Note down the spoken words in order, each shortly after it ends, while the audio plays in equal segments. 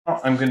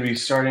I'm going to be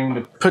starting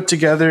to put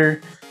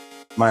together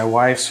my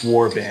wife's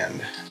warband.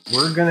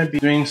 We're going to be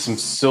doing some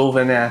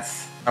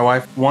Sylvaneth. My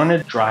wife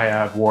wanted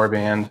Dryad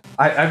warband.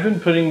 I've been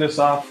putting this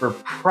off for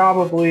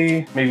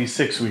probably maybe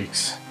 6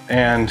 weeks,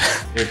 and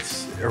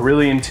it's a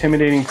really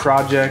intimidating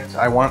project.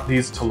 I want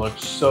these to look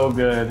so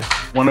good.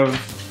 One of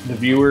the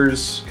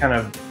viewers kind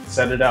of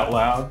said it out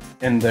loud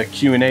in the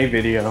Q&A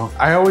video.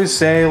 I always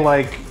say,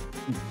 like,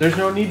 there's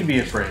no need to be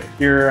afraid.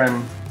 Here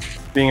I'm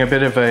being a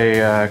bit of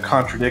a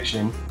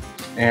contradiction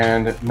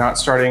and not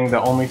starting the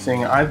only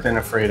thing I've been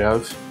afraid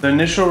of. The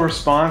initial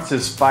response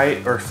is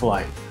fight or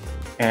flight,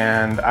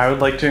 and I would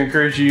like to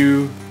encourage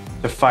you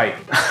to fight.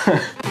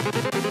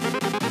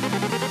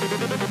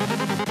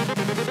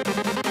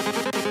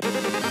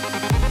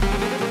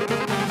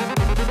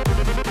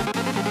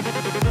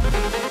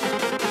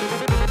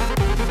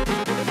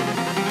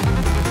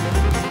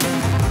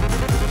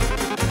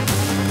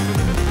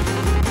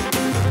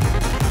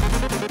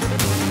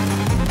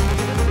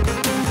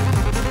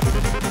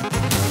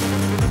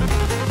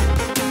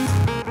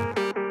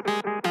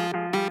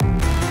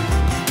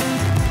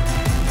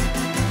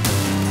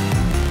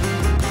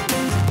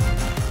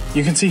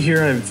 You can see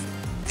here I've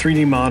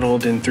 3D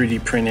modeled and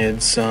 3D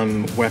printed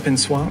some weapon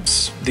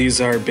swaps.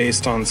 These are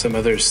based on some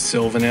other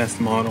Sylvaneth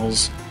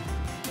models.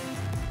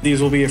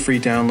 These will be a free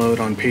download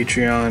on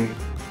Patreon,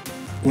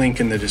 link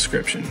in the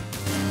description.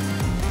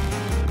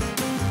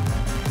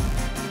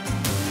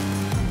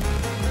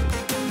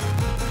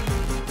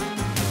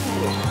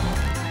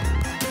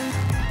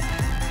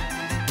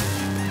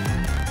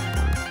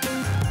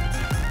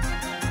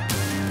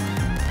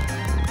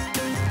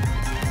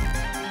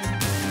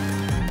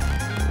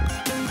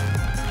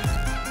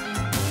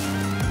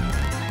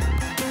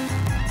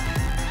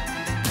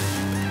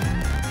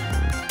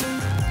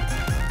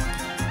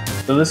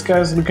 So this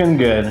guy's looking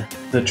good.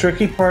 The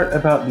tricky part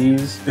about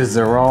these is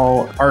they're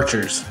all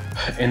archers.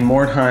 In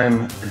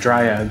Mordheim,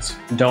 Dryads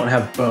don't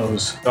have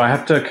bows. So I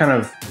have to kind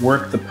of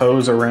work the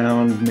pose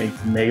around, make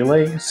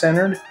melee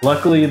centered.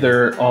 Luckily,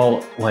 they're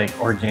all like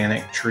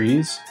organic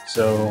trees,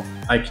 so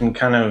I can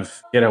kind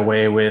of get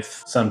away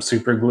with some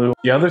super glue.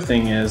 The other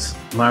thing is,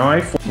 my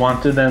wife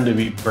wanted them to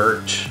be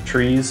birch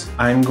trees.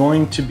 I'm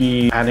going to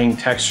be adding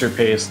texture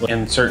paste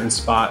in certain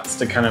spots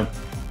to kind of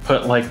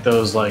put like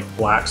those like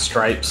black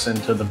stripes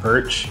into the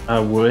birch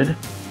wood.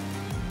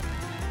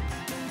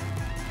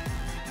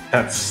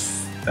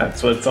 That's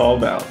what it's all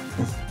about.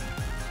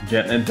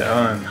 Getting it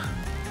done.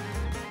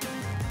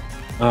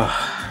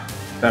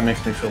 That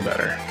makes me feel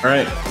better. All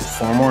right,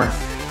 4 more.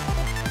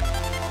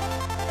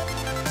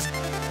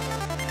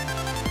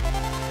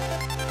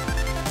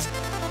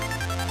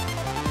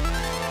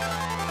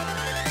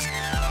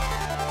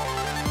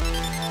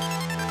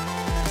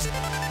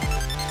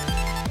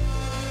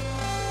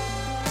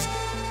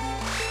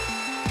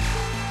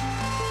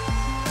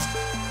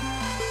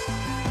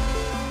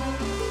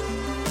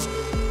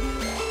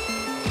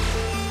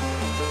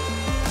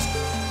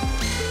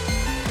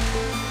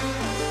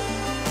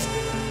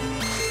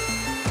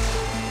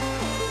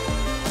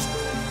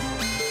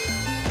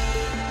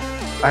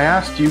 I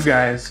asked you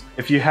guys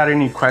if you had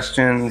any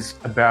questions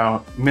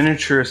about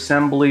miniature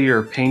assembly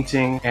or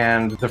painting,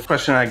 and the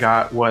question I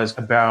got was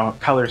about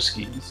color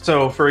schemes.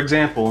 So for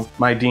example,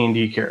 my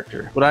D&D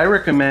character. What I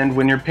recommend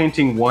when you're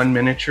painting one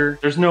miniature,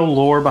 there's no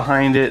lore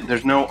behind it,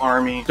 there's no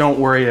army, don't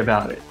worry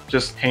about it.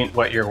 Just paint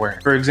what you're wearing.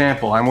 For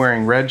example, I'm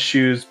wearing red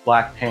shoes,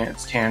 black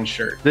pants, tan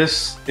shirt.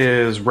 This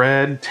is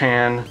red,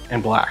 tan,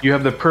 and black. You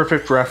have the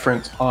perfect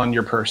reference on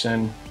your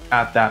person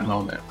at that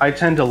moment. I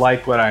tend to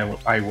like what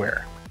I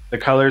wear. The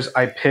colors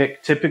I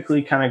pick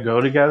typically kind of go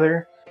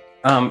together.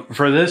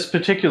 For this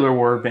particular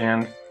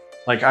warband,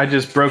 like I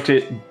just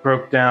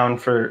broke down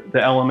for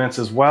the elements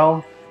as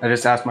well. I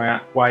just asked my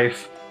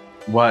wife,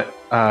 what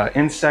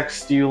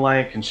insects do you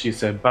like? And she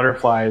said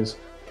butterflies.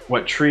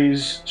 What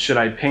trees should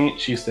I paint?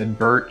 She said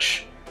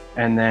birch.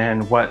 And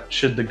then what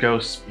should the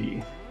ghosts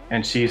be?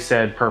 And she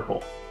said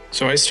purple.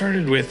 So I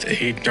started with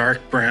a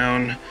dark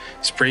brown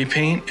spray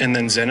paint and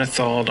then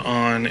zenithaled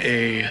on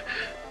a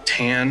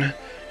tan,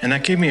 and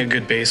that gave me a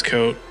good base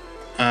coat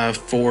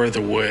for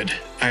the wood.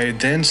 I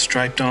then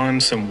striped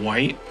on some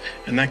white,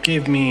 and that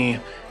gave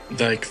me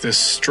like this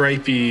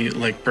stripy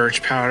like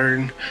birch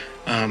pattern.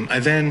 I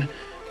then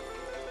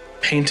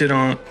painted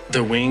on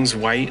the wings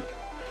white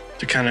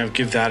to kind of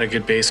give that a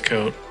good base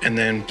coat, and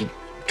then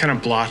kind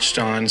of blotched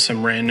on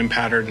some random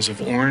patterns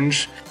of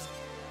orange.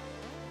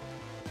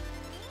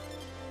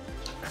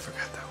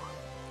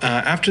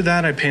 After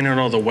that, I painted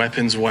all the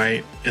weapons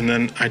white, and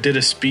then I did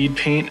a speed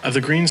paint of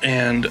the greens,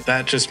 and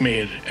that just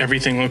made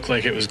everything look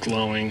like it was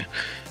glowing.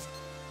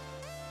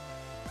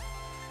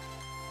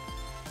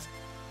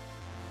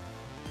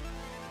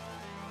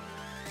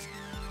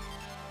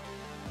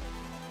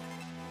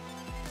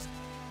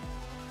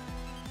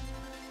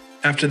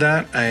 After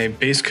that, I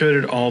base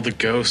coated all the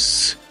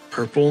ghosts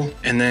purple,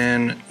 and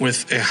then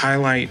with a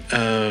highlight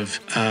of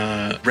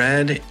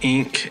red,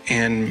 ink,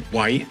 and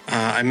white,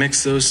 I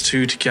mixed those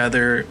two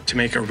together to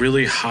make a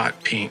really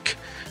hot pink,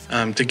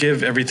 to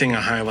give everything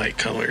a highlight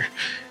color.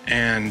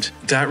 And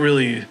that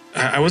really,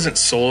 I wasn't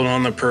sold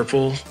on the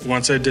purple.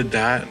 Once I did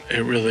that,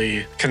 it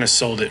really kind of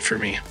sold it for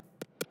me.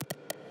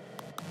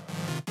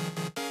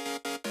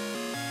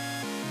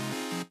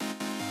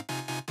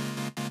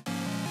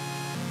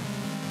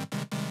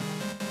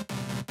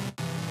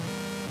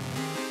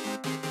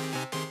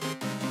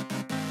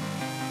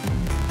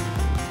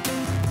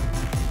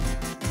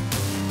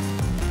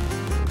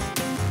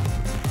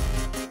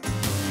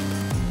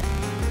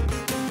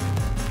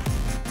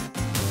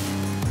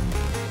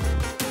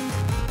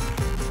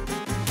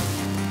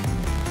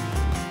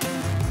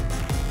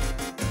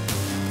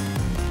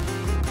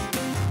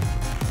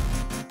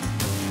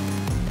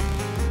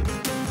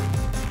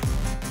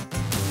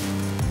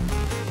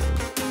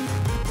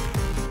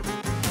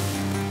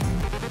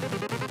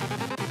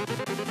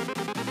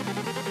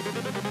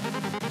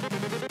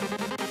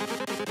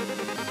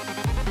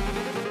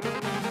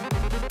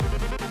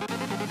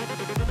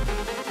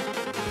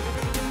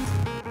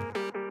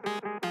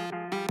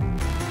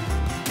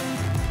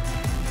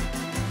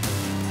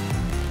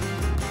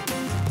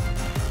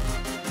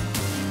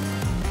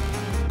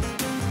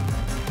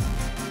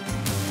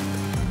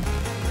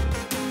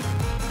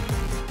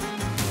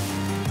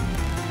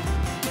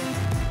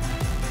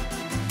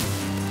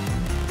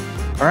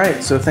 All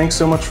right, so thanks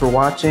so much for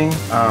watching.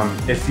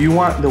 If you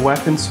want the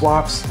weapon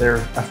swaps, they're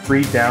a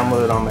free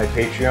download on my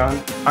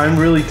Patreon. I'm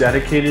really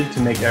dedicated to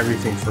make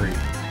everything free.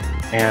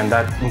 And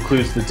that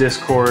includes the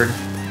Discord,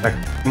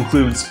 that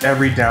includes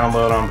every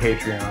download on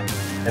Patreon.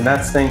 And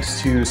that's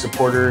thanks to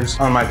supporters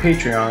on my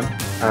Patreon,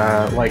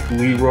 like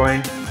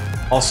Leroy.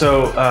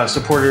 Also,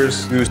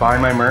 supporters who buy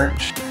my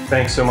merch.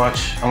 Thanks so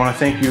much. I want to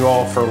thank you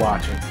all for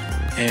watching.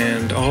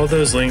 And all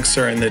those links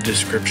are in the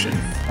description.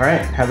 All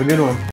right, have a good one.